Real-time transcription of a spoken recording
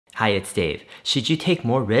Hi, it's Dave. Should you take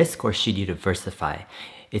more risk or should you diversify?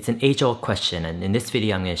 It's an age-old question, and in this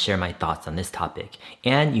video I'm going to share my thoughts on this topic,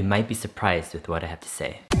 and you might be surprised with what I have to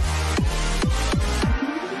say.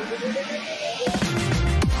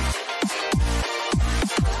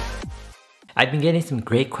 I've been getting some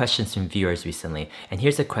great questions from viewers recently, and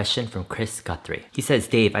here's a question from Chris Guthrie. He says,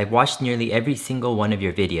 Dave, I've watched nearly every single one of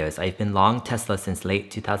your videos. I've been long Tesla since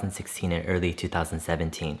late 2016 and early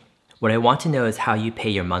 2017. What I want to know is how you pay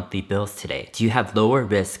your monthly bills today. Do you have lower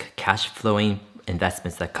risk, cash flowing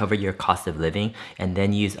investments that cover your cost of living and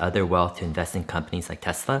then use other wealth to invest in companies like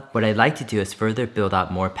Tesla? What I'd like to do is further build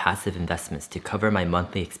out more passive investments to cover my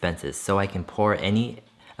monthly expenses so I can pour any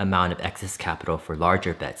amount of excess capital for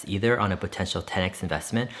larger bets, either on a potential 10x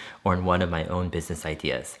investment or in one of my own business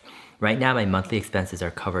ideas. Right now, my monthly expenses are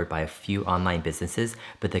covered by a few online businesses,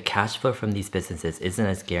 but the cash flow from these businesses isn't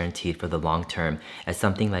as guaranteed for the long term as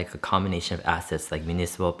something like a combination of assets like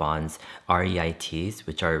municipal bonds, REITs,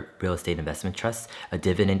 which are real estate investment trusts, a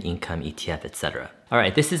dividend income ETF, etc. All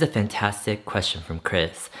right, this is a fantastic question from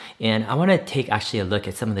Chris, and I want to take actually a look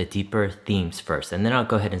at some of the deeper themes first, and then I'll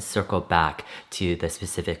go ahead and circle back to the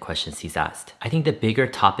specific questions he's asked. I think the bigger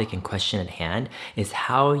topic and question at hand is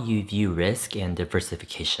how you view risk and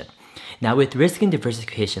diversification. Now, with risk and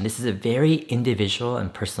diversification, this is a very individual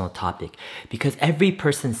and personal topic because every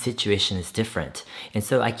person's situation is different. And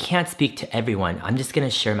so I can't speak to everyone. I'm just going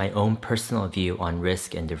to share my own personal view on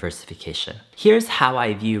risk and diversification. Here's how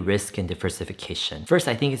I view risk and diversification. First,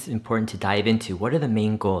 I think it's important to dive into what are the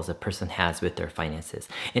main goals a person has with their finances.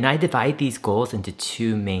 And I divide these goals into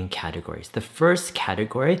two main categories. The first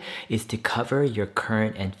category is to cover your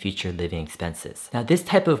current and future living expenses. Now, this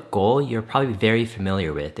type of goal you're probably very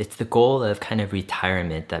familiar with. It's the goal of kind of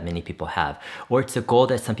retirement that many people have, or it's a goal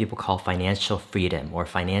that some people call financial freedom or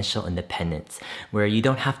financial independence, where you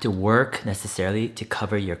don't have to work necessarily to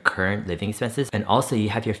cover your current living expenses, and also you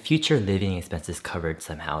have your future living expenses covered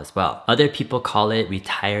somehow as well. Other people call it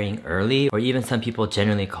retiring early, or even some people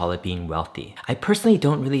generally call it being wealthy. I personally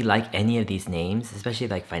don't really like any of these names, especially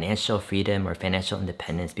like financial freedom or financial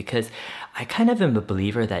independence, because I kind of am a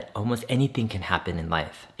believer that almost anything can happen in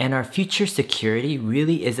life. And our future security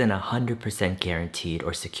really isn't 100% guaranteed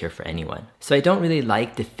or secure for anyone. So I don't really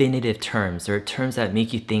like definitive terms or terms that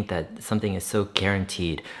make you think that something is so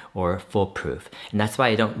guaranteed or foolproof. And that's why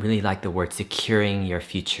I don't really like the word securing your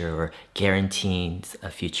future or guaranteeing a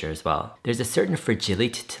future as well. There's a certain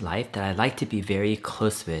fragility to life that I like to be very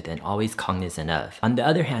close with and always cognizant of. On the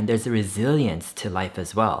other hand, there's a resilience to life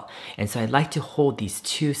as well. And so I like to hold these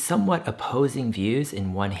two somewhat opposing views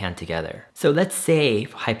in one hand together. So let's say,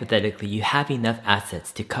 hypothetically, you have enough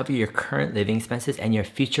assets to cover your current living expenses and your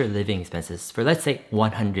future living expenses for, let's say,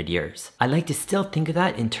 100 years. I like to still think of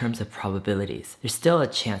that in terms of probabilities. There's still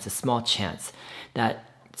a small chance that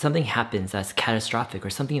something happens that's catastrophic or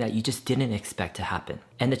something that you just didn't expect to happen.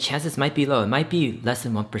 And the chances might be low. It might be less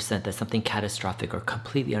than 1% that something catastrophic or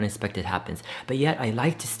completely unexpected happens. But yet I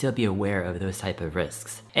like to still be aware of those type of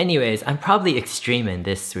risks. Anyways, I'm probably extreme in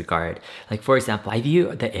this regard. Like, for example, I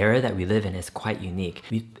view the era that we live in as quite unique.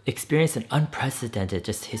 We've experienced an unprecedented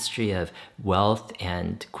just history of wealth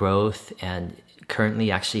and growth and currently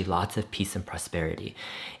actually lots of peace and prosperity.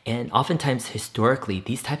 And oftentimes historically,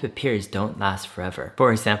 these type of periods don't last forever.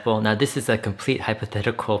 For example, now this is a complete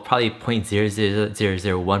hypothetical, probably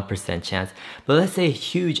 0.00001% chance, but let's say a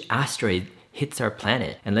huge asteroid hits our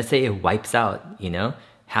planet and let's say it wipes out,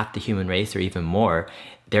 half the human race or even more.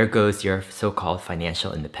 There goes your so-called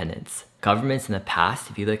financial independence. Governments in the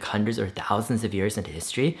past, if you look hundreds or thousands of years into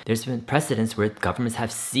history, there's been precedents where governments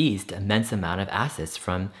have seized immense amount of assets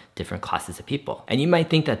from different classes of people. And you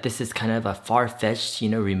might think that this is kind of a far-fetched,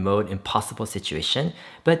 remote, impossible situation,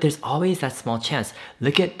 but there's always that small chance.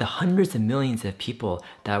 Look at the hundreds of millions of people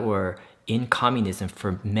that were in communism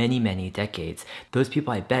for many, many decades. Those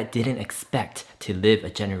people, I bet, didn't expect to live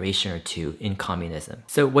a generation or two in communism.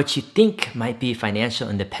 So what you think might be financial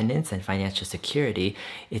independence and financial security,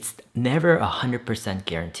 it's never 100%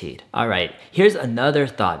 guaranteed. All right, here's another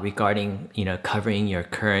thought regarding, covering your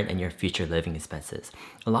current and your future living expenses.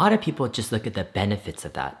 A lot of people just look at the benefits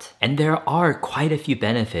of that. And there are quite a few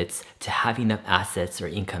benefits to having enough assets or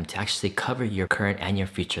income to actually cover your current and your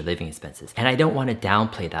future living expenses. And I don't want to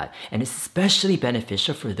downplay that. And it's especially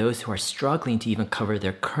beneficial for those who are struggling to even cover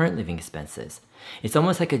their current living expenses. It's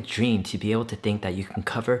almost like a dream to be able to think that you can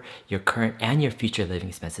cover your current and your future living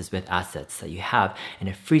expenses with assets that you have, and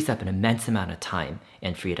it frees up an immense amount of time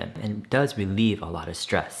and freedom and does relieve a lot of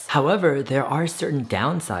stress. However, there are certain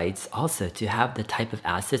downsides also to have the type of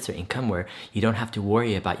assets or income where you don't have to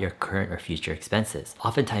worry about your current or future expenses.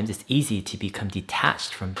 Oftentimes, it's easy to become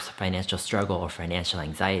detached from financial struggle or financial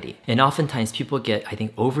anxiety. And oftentimes, people get, I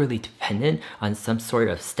think, overly dependent on some sort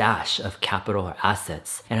of stash of capital or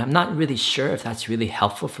assets. And I'm not really sure if that's really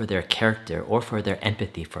helpful for their character or for their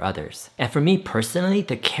empathy for others. And for me personally,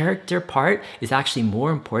 the character part is actually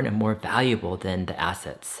more important and more valuable than the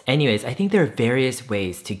assets. Anyways, I think there are various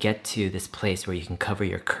ways to get to this place where you can cover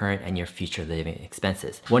your current and your future living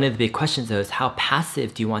expenses. One of the big questions though is how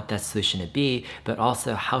passive do you want that solution to be, but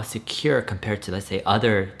also how secure compared to, let's say,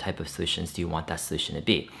 other type of solutions do you want that solution to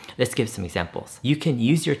be. Let's give some examples. You can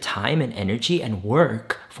use your time and energy and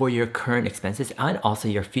work for your current expenses and also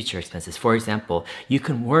your future expenses. For example, you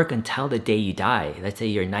can work until the day you die. Let's say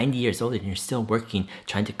you're 90 years old and you're still working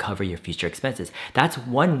trying to cover your future expenses. That's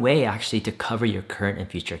one way actually to cover your current and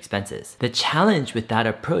future expenses. The challenge with that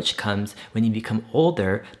approach comes when you become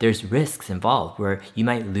older. There's risks involved where you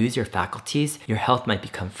might lose your faculties, your health might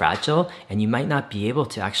become fragile, and you might not be able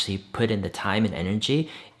to actually put in the time and energy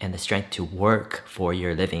and the strength to work for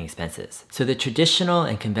your living expenses. So the traditional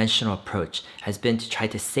and conventional approach has been to try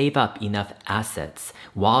to save up enough assets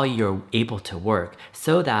while you're able to work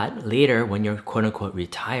so that later when you're quote unquote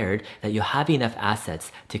retired, that you'll have enough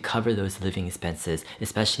assets to cover those living expenses,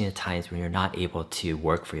 especially in the times when you're not able to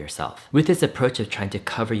work for yourself. With this approach of trying to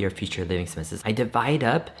cover your future living expenses, I divide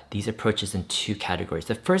up these approaches in two categories.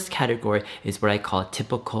 The first category is what I call a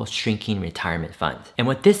typical shrinking retirement fund. And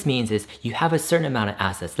what this means is you have a certain amount of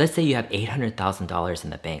assets. Let's say you have $800,000 in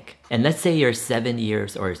the bank. And let's say you're 70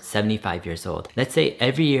 years or 75 years old. Let's say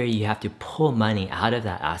every year you have to pull money out of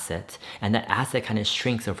that asset, and that asset kind of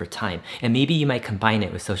shrinks over time. And maybe you might combine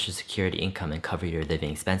it with Social Security income and cover your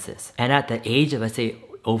living expenses. And at the age of, let's say,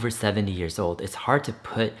 over 70 years old, it's hard to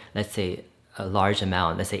put, let's say, a large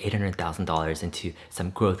amount, let's say $800,000 into some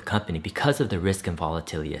growth company because of the risk and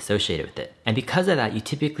volatility associated with it. And because of that, you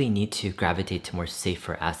typically need to gravitate to more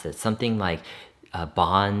safer assets, something like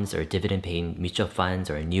bonds or dividend-paying mutual funds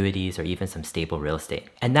or annuities or even some stable real estate.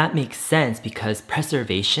 And that makes sense because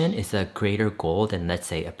preservation is a greater goal than, let's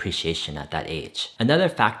say, appreciation at that age. Another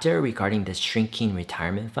factor regarding this shrinking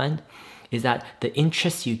retirement fund is that the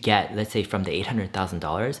interest you get, let's say from the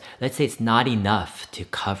 $800,000, let's say it's not enough to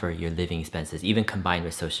cover your living expenses, even combined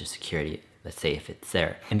with Social Security. Let's say if it's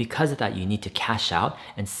there. And because of that, you need to cash out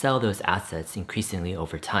and sell those assets increasingly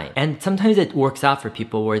over time. And sometimes it works out for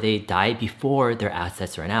people where they die before their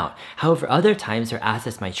assets run out. However, other times their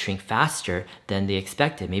assets might shrink faster than they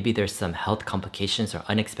expected. Maybe there's some health complications or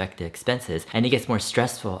unexpected expenses, and it gets more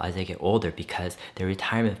stressful as they get older because their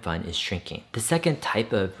retirement fund is shrinking. The second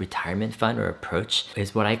type of retirement fund or approach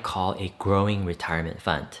is what I call a growing retirement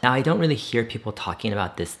fund. Now, I don't really hear people talking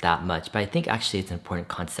about this that much, but I think actually it's an important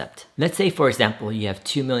concept. Let's say, for example, you have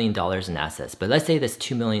 $2 million in assets, but let's say this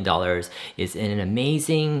 $2 million is in an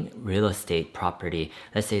amazing real estate property.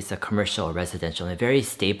 Let's say it's a commercial or residential in a very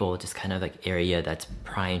stable, just kind of like area that's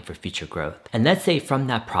primed for future growth. And let's say from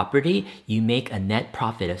that property, you make a net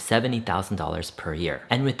profit of $70,000 per year.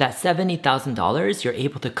 And with that $70,000, you're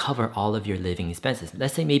able to cover all of your living expenses.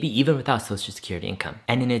 Let's say maybe even without Social Security income.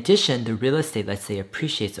 And in addition, the real estate, let's say,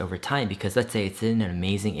 appreciates over time because let's say it's in an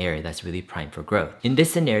amazing area that's really primed for growth. In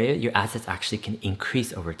this scenario, your assets actually can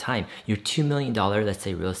increase over time. Your $2 million, let's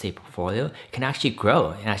say, real estate portfolio can actually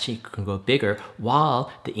grow and actually can go bigger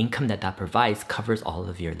while the income that provides covers all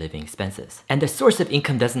of your living expenses. And the source of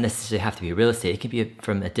income doesn't necessarily have to be real estate. It can be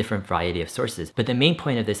from a different variety of sources. But the main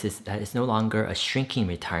point of this is that it's no longer a shrinking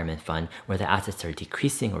retirement fund where the assets are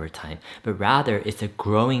decreasing over time, but rather it's a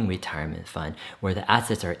growing retirement fund where the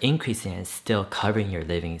assets are increasing and still covering your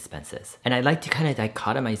living expenses. And I like to kind of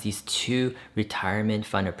dichotomize these two retirement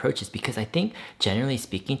fund approaches because I think, generally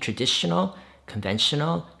speaking, traditional,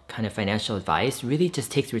 conventional kind of financial advice really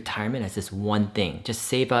just takes retirement as this one thing. Just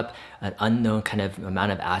save up an unknown kind of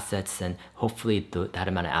amount of assets and hopefully that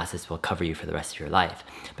amount of assets will cover you for the rest of your life.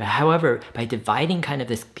 But however, by dividing kind of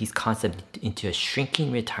these concepts into a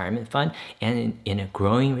shrinking retirement fund and in a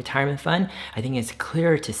growing retirement fund, I think it's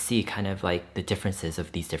clearer to see kind of like the differences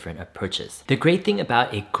of these different approaches. The great thing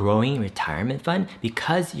about a growing retirement fund,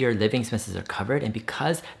 because your living expenses are covered and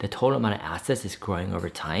because the total amount of assets is growing over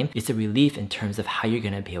time, it's a relief in terms of how you're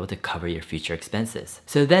going to be able able to cover your future expenses.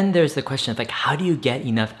 So then there's the question of like, how do you get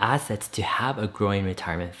enough assets to have a growing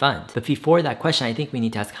retirement fund? But before that question, I think we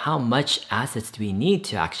need to ask, how much assets do we need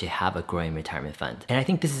to actually have a growing retirement fund? And I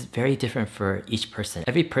think this is very different for each person.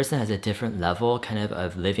 Every person has a different level kind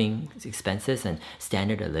of living expenses and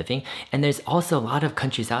standard of living. And there's also a lot of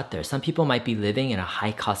countries out there. Some people might be living in a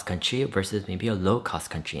high cost country versus maybe a low cost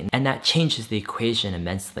country. And that changes the equation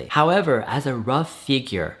immensely. However, as a rough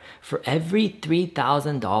figure, for every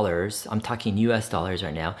 $3,000, I'm talking US dollars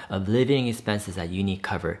right now, of living expenses that you need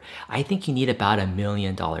covered, I think you need about $1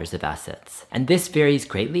 million of assets. And this varies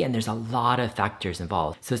greatly, and there's a lot of factors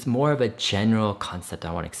involved. So it's more of a general concept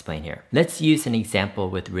I want to explain here. Let's use an example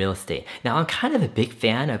with real estate. Now, I'm kind of a big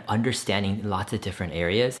fan of understanding lots of different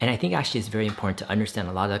areas, and I think actually it's very important to understand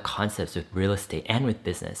a lot of the concepts with real estate and with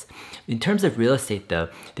business. In terms of real estate though,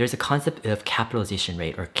 there's a concept of capitalization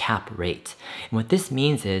rate or cap rate. And what this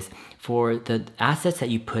means is for the assets that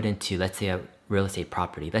you put into, let's say a real estate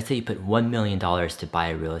property, let's say you put $1 million to buy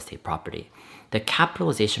a real estate property. The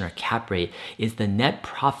capitalization or cap rate is the net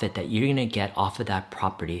profit that you're gonna get off of that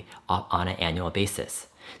property on an annual basis.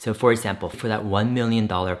 So for example, for that $1 million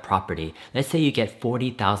property, let's say you get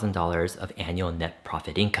 $40,000 of annual net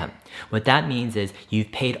profit income. What that means is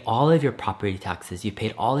you've paid all of your property taxes, you've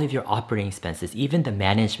paid all of your operating expenses, even the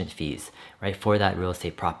management fees, right, for that real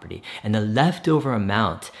estate property. And the leftover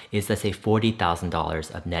amount is, let's say,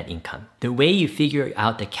 $40,000 of net income. The way you figure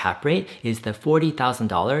out the cap rate is the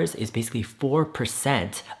 $40,000 is basically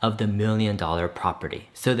 4% of the $1 million property.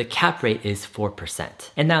 So the cap rate is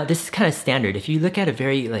 4%. And now this is kind of standard. If you look at a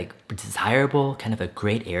very desirable, kind of a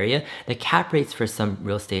great area, the cap rates for some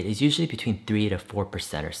real estate is usually between 3 to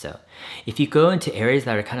 4% or so. If you go into areas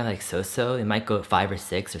that are kind of like so-so, it might go at 5 or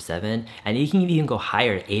 6 or 7, and you can even go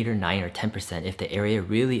higher at 8 or 9 or 10% if the area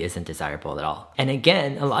really isn't desirable at all. And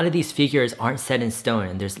again, a lot of these figures aren't set in stone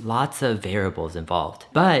and there's lots of variables involved.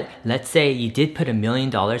 But let's say you did put $1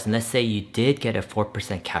 million and let's say you did get a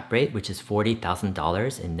 4% cap rate, which is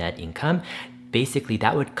 $40,000 in net income. Basically,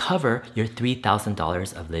 that would cover your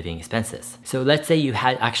 $3,000 of living expenses. So let's say you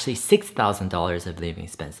had actually $6,000 of living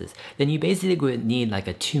expenses. Then you basically would need like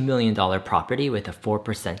a $2 million property with a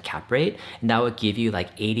 4% cap rate, and that would give you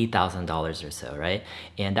like $80,000 or so, right?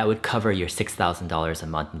 And that would cover your $6,000 a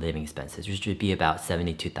month in living expenses, which would be about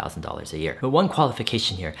 $72,000 a year. But one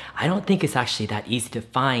qualification here, I don't think it's actually that easy to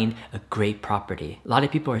find a great property. A lot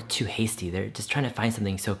of people are too hasty. They're just trying to find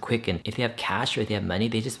something so quick, and if they have cash or if they have money,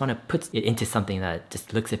 they just want to put it into something that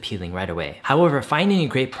just looks appealing right away. However, finding a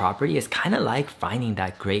great property is kind of like finding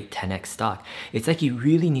that great 10x stock. It's like you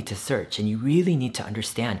really need to search and you really need to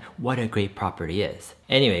understand what a great property is.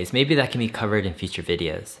 Anyways, maybe that can be covered in future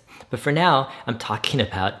videos. But for now, I'm talking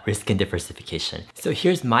about risk and diversification. So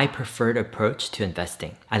here's my preferred approach to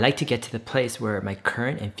investing. I like to get to the place where my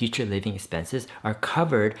current and future living expenses are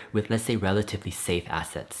covered with, let's say, relatively safe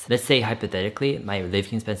assets. Let's say hypothetically, my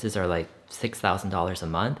living expenses are like $6,000 a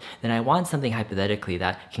month, then I want something hypothetically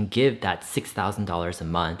that can give that $6,000 a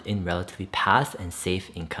month in relatively passive and safe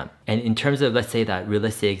income. And in terms of, let's say, that real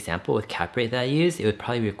estate example with cap rate that I use, it would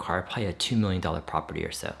probably require a $2 million property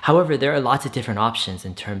or so. However, there are lots of different options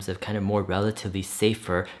in terms of kind of more relatively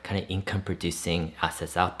safer kind of income producing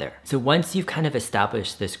assets out there. So once you've kind of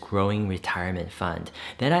established this growing retirement fund,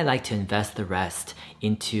 then I like to invest the rest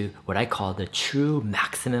into what I call the true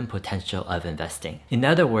maximum potential of investing. In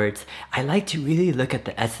other words, I like to really look at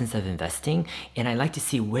the essence of investing, and I like to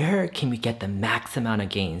see where can we get the max amount of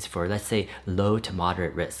gains for, let's say, low to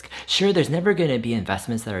moderate risk. Sure, there's never going to be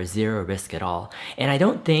investments that are zero risk at all. And I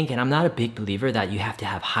don't think, and I'm not a big believer that you have to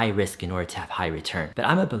have high risk in order to have high return. But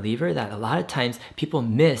I'm a believer that a lot of times people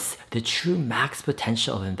miss the true max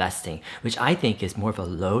potential of investing, which I think is more of a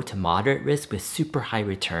low to moderate risk with super high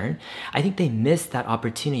return. I think they miss that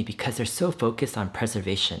opportunity because they're so focused on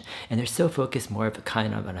preservation and they're so focused more of a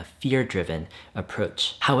kind of on a fear-driven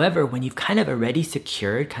approach. However, when you've kind of already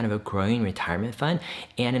secured kind of a growing retirement fund,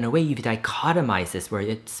 and in a way you've dichotomized this where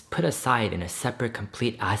it's put aside in a separate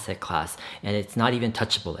complete asset class and it's not even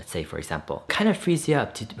touchable, let's say, for example, kind of frees you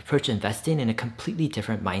up to approach investing in a completely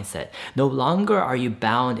different mindset. No longer are you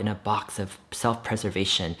bound in a box of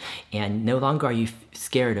self-preservation, and no longer are you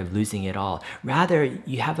scared of losing it all. Rather,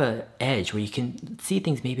 you have an edge where you can see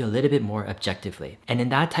things maybe a little bit more objectively. And in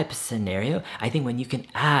that type of scenario, I think when you can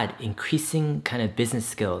add increasing kind of business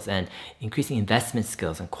skills and increasing investment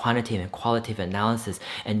skills and quantitative and qualitative analysis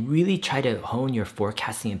and really try to hone your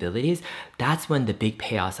forecasting abilities, that's when the big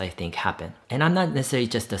payoffs, I think, happen. And I'm not necessarily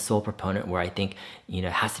just a sole proponent where I think, it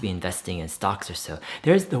has to be investing in stocks or so. There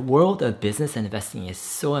there's the world of business and investing is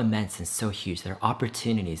so immense and so huge. There are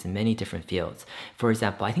opportunities in many different fields. For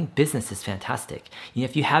example, I think business is fantastic.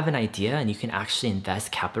 If you have an idea and you can actually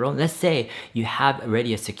invest capital, let's say you have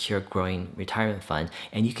already a secure growing retirement fund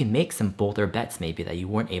and you can make some bolder bets maybe that you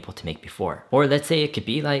weren't able to make before. Or let's say it could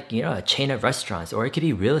be like, a chain of restaurants, or it could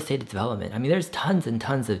be real estate development. I mean, there's tons and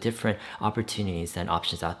tons of different opportunities and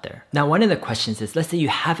options out there. Now, one of the questions is, let's say you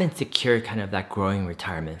haven't secured kind of that growing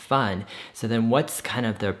retirement fund. So then what's kind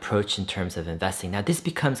of the approach in terms of investing? Now, this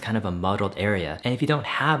becomes kind of a muddled area. And if you don't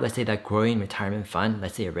have, let's say, that growing retirement fund,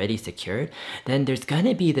 let's say already secured, then there's going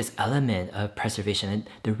to be this element of preservation and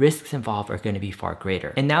the risks involved are going to be far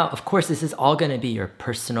greater. And now, of course, this is all going to be your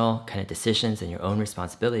personal kind of decisions and your own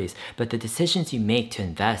responsibilities. But the decisions you make to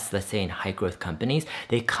invest, let's say in high growth companies,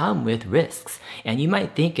 they come with risks. And you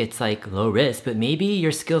might think it's like low risk, but maybe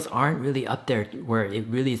your skills aren't really up there where it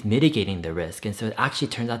really is mitigating the risk. And so it actually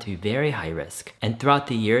turns out to be very high risk. And throughout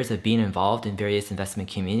the years of being involved in various investment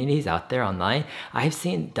communities out there online, I've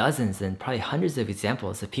seen dozens and probably hundreds of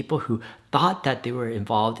examples of people who thought that they were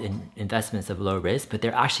involved in investments of low risk, but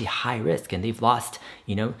they're actually high risk and they've lost,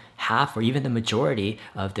 half or even the majority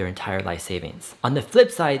of their entire life savings. On the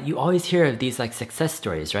flip side, you always hear of these like success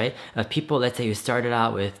stories, right? Of people, let's say, who started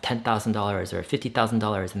out with $10,000 or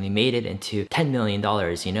 $50,000 and they made it into $10 million,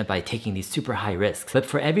 by taking these super high risks. But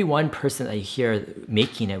for every one person that you hear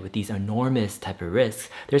making it with these enormous type of risks,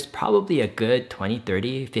 there's probably a good 20,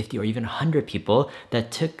 30, 50, or even 100 people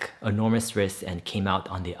that took enormous risks and came out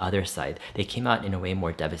on the other side. They came out in a way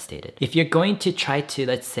more devastated. If you're going to try to,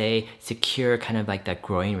 let's say, secure kind of like that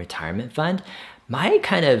growing retirement fund, my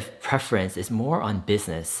kind of preference is more on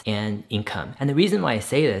business and income. And the reason why I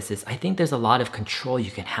say this is I think there's a lot of control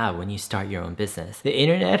you can have when you start your own business. The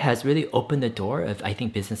internet has really opened the door of, I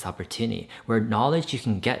think, business opportunity, where knowledge you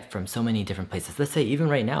can get from so many different places. Let's say even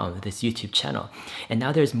right now with this YouTube channel. And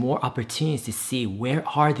now there's more opportunities to see where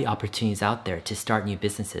are the opportunities out there to start new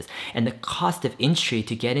businesses. And the cost of entry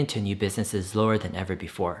to get into a new business is lower than ever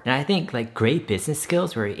before. And I think like great business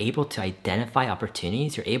skills where you're able to identify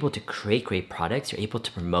opportunities, you're able to create great products, you're able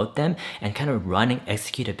to promote them and kind of run and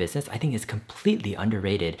execute a business, I think is completely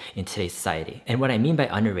underrated in today's society. And what I mean by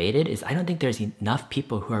underrated is I don't think there's enough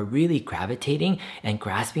people who are really gravitating and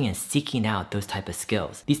grasping and seeking out those type of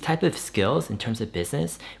skills. These type of skills in terms of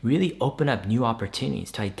business really open up new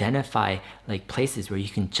opportunities to identify like places where you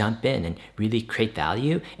can jump in and really create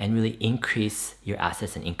value and really increase your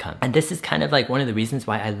assets and income. And this is kind of like one of the reasons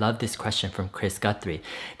why I love this question from Chris Guthrie,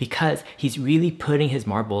 because he's really putting his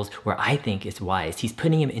marbles where I think is wise. He's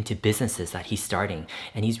putting him into businesses that he's starting,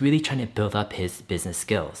 and he's really trying to build up his business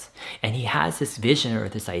skills. And he has this vision or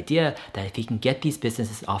this idea that if he can get these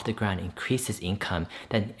businesses off the ground, increase his income,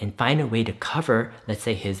 then and find a way to cover, let's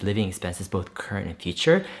say, his living expenses, both current and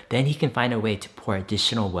future, then he can find a way to pour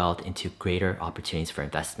additional wealth into greater opportunities for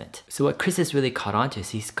investment. So what Chris has really caught on to is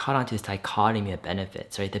he's caught on to this dichotomy of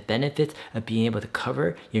benefits, right? The benefits of being able to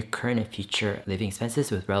cover your current and future living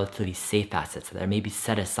expenses with relatively safe assets that are maybe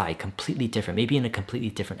set aside completely different, maybe in a completely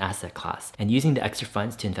different asset class, and using the extra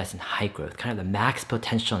funds to invest in high growth, kind of the max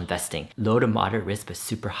potential investing, low to moderate risk, but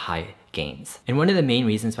super high gains. And one of the main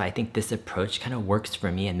reasons why I think this approach kind of works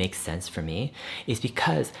for me and makes sense for me is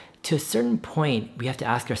because to a certain point, we have to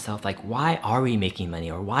ask ourselves, like, why are we making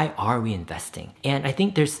money or why are we investing? And I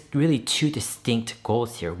think there's really two distinct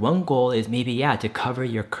goals here. One goal is maybe, to cover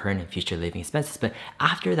your current and future living expenses. But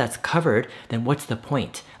after that's covered, then what's the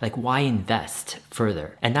point? Like, why invest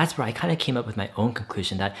further? And that's where I kind of came up with my own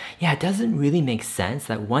conclusion that, it doesn't really make sense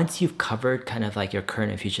that once you've covered kind of like your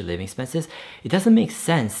current and future living expenses, it doesn't make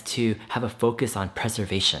sense to have a focus on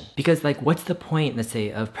preservation. Because like, what's the point, let's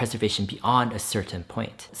say, of preservation beyond a certain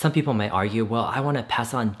point? Some people might argue, well, I want to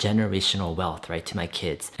pass on generational wealth, right, to my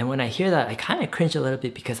kids. And when I hear that, I kind of cringe a little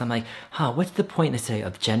bit because I'm like, what's the point, let's say,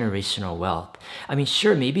 of generational wealth? I mean,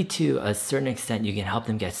 sure, maybe to a certain extent you can help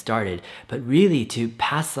them get started, but really to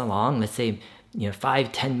pass along, let's say,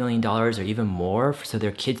 $5-10 million or even more so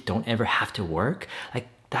their kids don't ever have to work, like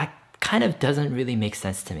that kind of doesn't really make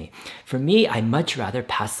sense to me. For me, I'd much rather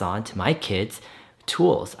pass on to my kids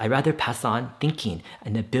tools. I'd rather pass on thinking,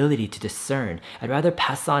 an ability to discern. I'd rather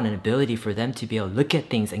pass on an ability for them to be able to look at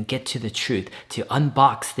things and get to the truth, to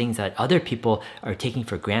unbox things that other people are taking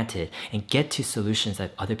for granted and get to solutions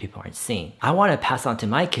that other people aren't seeing. I want to pass on to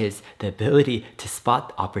my kids the ability to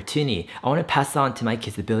spot opportunity. I want to pass on to my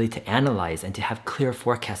kids the ability to analyze and to have clear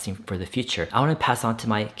forecasting for the future. I want to pass on to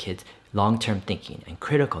my kids long-term thinking and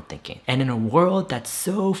critical thinking. And in a world that's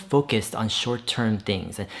so focused on short-term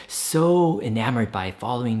things and so enamored by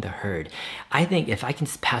following the herd, I think if I can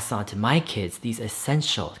just pass on to my kids these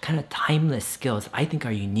essential, kind of timeless skills I think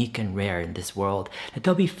are unique and rare in this world, that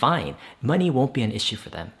they'll be fine. Money won't be an issue for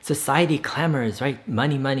them. Society clamors, right?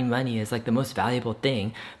 Money, money, money is like the most valuable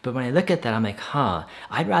thing. But when I look at that, I'm like,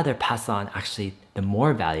 I'd rather pass on actually the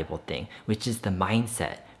more valuable thing, which is the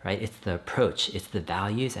mindset, right? It's the approach, it's the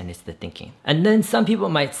values, and it's the thinking. And then some people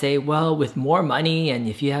might say, well, with more money, and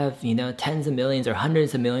if you have, tens of millions or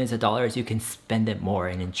hundreds of millions of dollars, you can spend it more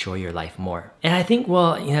and enjoy your life more. And I think,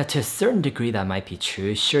 well, to a certain degree, that might be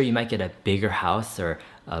true. Sure, you might get a bigger house or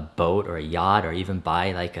a boat or a yacht, or even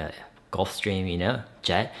buy like a Gulfstream,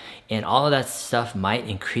 jet, and all of that stuff might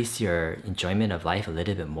increase your enjoyment of life a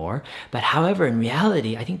little bit more. But however, in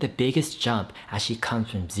reality, I think the biggest jump actually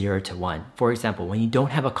comes from 0 to 1. For example, when you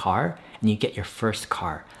don't have a car and you get your first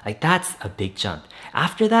car, like that's a big jump.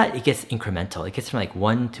 After that, it gets incremental. It gets from like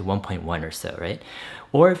 1 to 1.1 or so, right?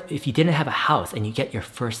 Or if you didn't have a house and you get your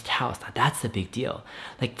first house, that's a big deal.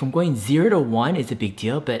 Like from going 0 to 1 is a big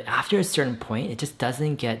deal, but after a certain point, it just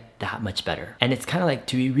doesn't get that much better. And it's kind of like,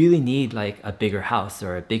 do we really need like a bigger house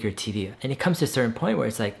or a bigger TV? And it comes to a certain point where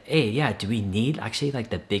it's like, hey, yeah, do we need actually like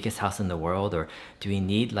the biggest house in the world, or do we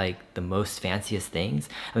need like the most fanciest things?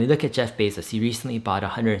 I mean, look at Jeff Bezos. He recently bought a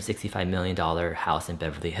 $165 million house in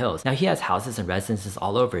Beverly Hills. Now he has houses and residences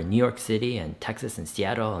all over New York City and Texas and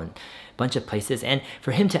Seattle and bunch of places, and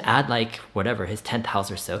for him to add like whatever his 10th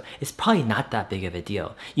house or so is probably not that big of a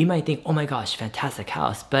deal. You might think, oh my gosh, fantastic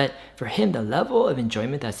house, but for him the level of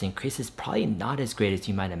enjoyment that's increased is probably not as great as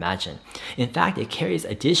you might imagine. In fact, it carries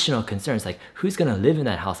additional concerns like who's going to live in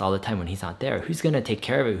that house all the time when he's not there, who's going to take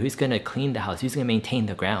care of it, who's going to clean the house, who's going to maintain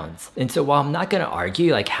the grounds. And so while I'm not going to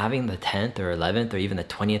argue like having the 10th or 11th or even the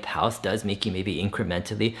 20th house does make you maybe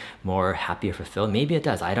incrementally more happy or fulfilled, maybe it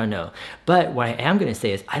does, I don't know. But what I am going to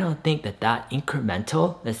say is I don't think that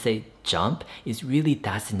incremental, let's say, jump is really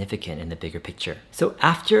that significant in the bigger picture. So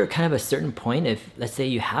after kind of a certain point, if let's say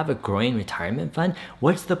you have a growing retirement fund,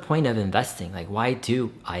 what's the point of investing? Like, why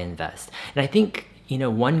do I invest? And I think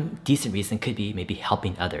one decent reason could be maybe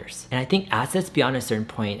helping others. And I think assets beyond a certain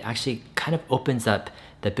point actually kind of opens up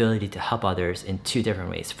the ability to help others in two different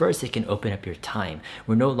ways. First, it can open up your time,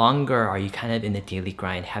 where no longer are you kind of in the daily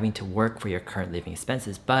grind having to work for your current living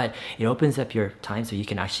expenses, but it opens up your time so you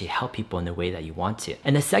can actually help people in the way that you want to.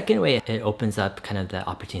 And the second way it opens up kind of the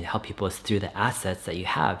opportunity to help people is through the assets that you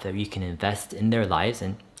have that you can invest in their lives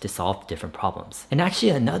and to solve different problems. And actually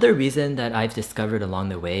another reason that I've discovered along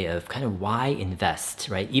the way of kind of why invest,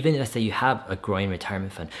 right? Even let's say you have a growing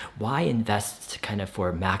retirement fund, why invest kind of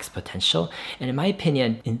for max potential? And in my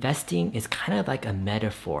opinion, investing is kind of like a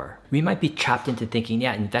metaphor. We might be trapped into thinking,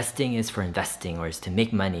 yeah, investing is for investing or is to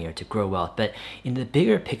make money or to grow wealth. But in the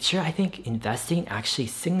bigger picture, I think investing actually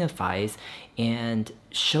signifies and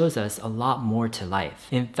shows us a lot more to life.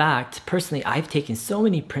 In fact, personally, I've taken so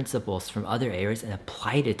many principles from other areas and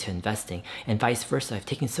applied it to investing, and vice versa. I've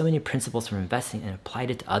taken so many principles from investing and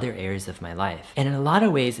applied it to other areas of my life. And in a lot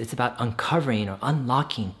of ways, it's about uncovering or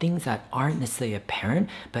unlocking things that aren't necessarily apparent,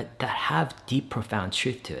 but that have deep, profound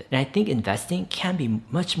truth to it. And I think investing can be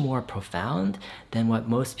much more profound than what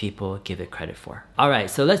most people give it credit for. All right,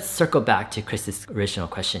 so let's circle back to Chris's original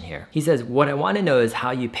question here. He says, what I want to know is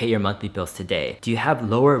how you pay your monthly bills today. Do you have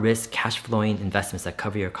lower risk cash flowing investments that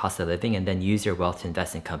cover your cost of living and then use your wealth to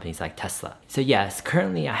invest in companies like Tesla? So yes,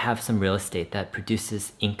 currently I have some real estate that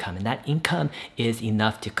produces income, and that income is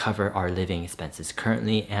enough to cover our living expenses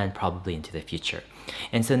currently and probably into the future.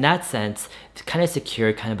 And so in that sense, to kind of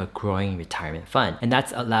secure kind of a growing retirement fund. And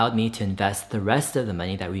that's allowed me to invest the rest of the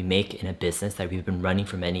money that we make in a business that we've been running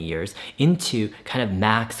for many years into kind of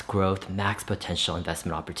max growth, max potential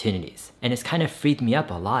investment opportunities. And it's kind of freed me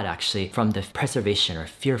up a lot actually from the preservation or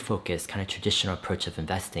fear focused kind of traditional approach of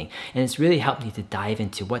investing. And it's really helped me to dive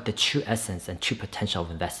into what the true essence and true potential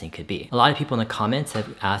of investing could be. A lot of people in the comments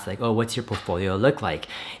have asked like, oh, what's your portfolio look like?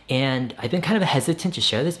 And I've been kind of hesitant to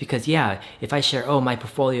share this because yeah, if I share, oh, my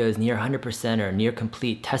portfolio is near 100% or near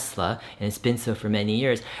complete Tesla, and it's been so for many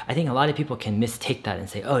years, I think a lot of people can mistake that and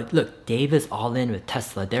say, oh, look, Dave is all in with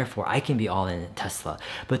Tesla, therefore I can be all in Tesla.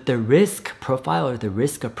 But the risk profile or the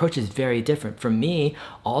risk approach is very different. For me,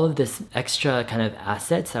 all of this extra kind of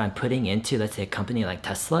assets that I'm putting into, let's say a company like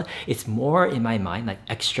Tesla, it's more in my mind like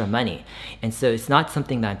extra money. And so it's not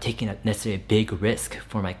something that I'm taking a necessarily a big risk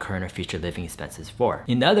for my current or future living expenses for.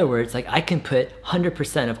 In other words, like I can put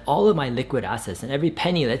 100% of all of my liquid assets and every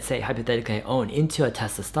penny, let's say hypothetically I own into a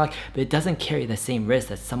Tesla stock, but it doesn't carry the same risk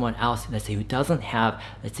that someone else, let's say who doesn't have,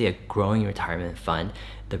 let's say a growing retirement fund,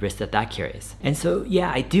 the risk that that carries. And so,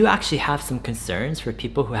 yeah, I do actually have some concerns for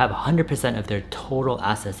people who have 100% of their total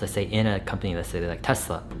assets, let's say in a company, let's say like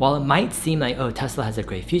Tesla. While it might seem like, oh, Tesla has a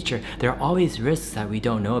great future, there are always risks that we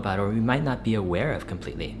don't know about or we might not be aware of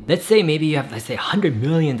completely. Let's say maybe you have, let's say $100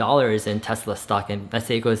 million in Tesla stock, and let's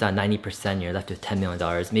say it goes down 90%, you're left with $10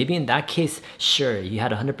 million. Maybe in that case, sure, you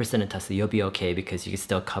had 100% in Tesla, you'll be okay because you can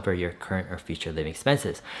still cover your current or future living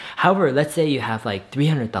expenses. However, let's say you have like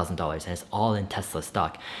 $300,000 and it's all in Tesla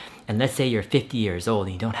stock. And let's say you're 50 years old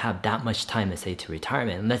and you don't have that much time, let's say, to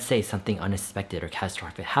retirement. And let's say something unexpected or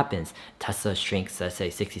catastrophic happens. Tesla shrinks, let's say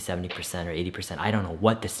 60, 70% or 80%. I don't know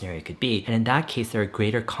what the scenario could be. And in that case, there are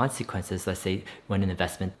greater consequences, let's say, when an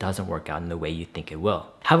investment doesn't work out in the way you think it will.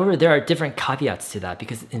 However, there are different caveats to that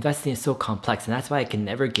because investing is so complex. And that's why I can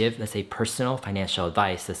never give, let's say, personal financial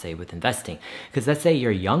advice, let's say, with investing. Because let's say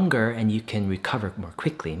you're younger and you can recover more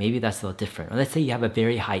quickly. Maybe that's a little different. Or let's say you have a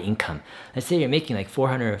very high income. Let's say you're making like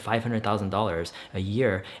 $400,000 or $500,000 a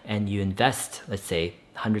year and you invest, let's say,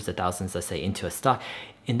 hundreds of thousands, let's say, into a stock.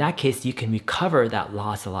 In that case, you can recover that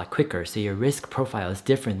loss a lot quicker. So your risk profile is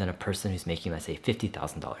different than a person who's making, let's say,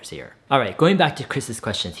 $50,000 a year. All right, going back to Chris's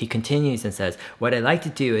questions, he continues and says, what I like to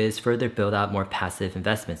do is further build out more passive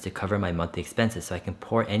investments to cover my monthly expenses so I can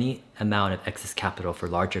pour any amount of excess capital for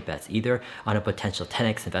larger bets, either on a potential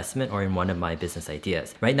 10x investment or in one of my business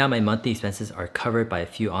ideas. Right now, my monthly expenses are covered by a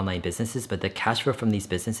few online businesses, but the cash flow from these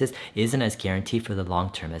businesses isn't as guaranteed for the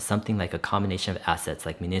long term as something like a combination of assets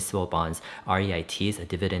like municipal bonds, REITs, a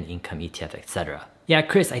dividend income ETF, etc. Yeah,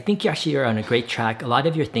 Chris, I think you actually are on a great track. A lot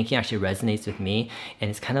of your thinking actually resonates with me. And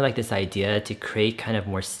it's kind of like this idea to create kind of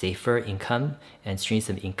more safer income and streams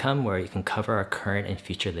of income where you can cover our current and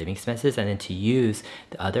future living expenses, and then to use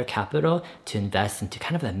the other capital to invest into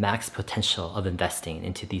kind of the max potential of investing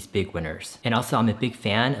into these big winners. And also, I'm a big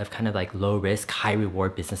fan of kind of like low risk, high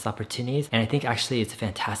reward business opportunities. And I think actually it's a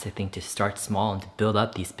fantastic thing to start small and to build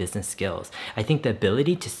up these business skills. I think the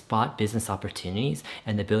ability to spot business opportunities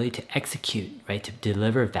and the ability to execute, right, to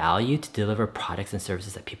deliver value, to deliver products and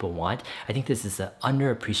services that people want, I think this is an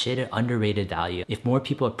underappreciated, underrated value. If more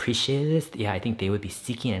people appreciated this, yeah, I think they would be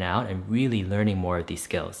seeking it out and really learning more of these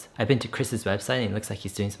skills. I've been to Chris's website and it looks like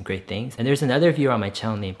he's doing some great things. And there's another viewer on my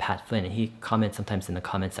channel named Pat Flynn, and he comments sometimes in the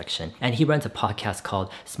comment section. And he runs a podcast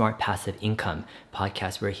called Smart Passive Income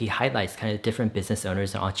podcast, where he highlights kind of different business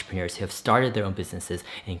owners and entrepreneurs who have started their own businesses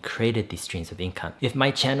and created these streams of income. If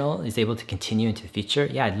my channel is able to continue into the future,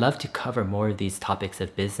 yeah, I'd love to cover more of these topics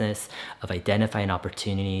of business, of identifying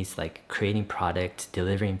opportunities, like creating product,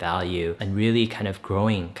 delivering value, and really kind of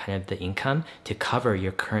growing kind of the income to cover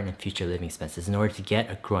your current and future living expenses in order to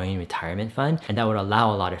get a growing retirement fund. And that would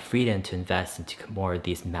allow a lot of freedom to invest into more of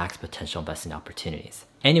these max potential investing opportunities.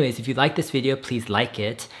 Anyways, if you like this video, please like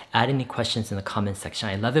it. Add any questions in the comments section.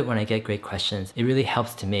 I love it when I get great questions. It really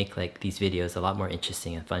helps to make like these videos a lot more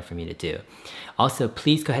interesting and fun for me to do. Also,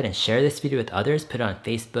 please go ahead and share this video with others. Put it on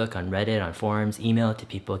Facebook, on Reddit, on forums, email it to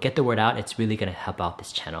people. Get the word out. It's really going to help out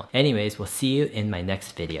this channel. Anyways, we'll see you in my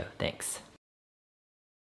next video. Thanks.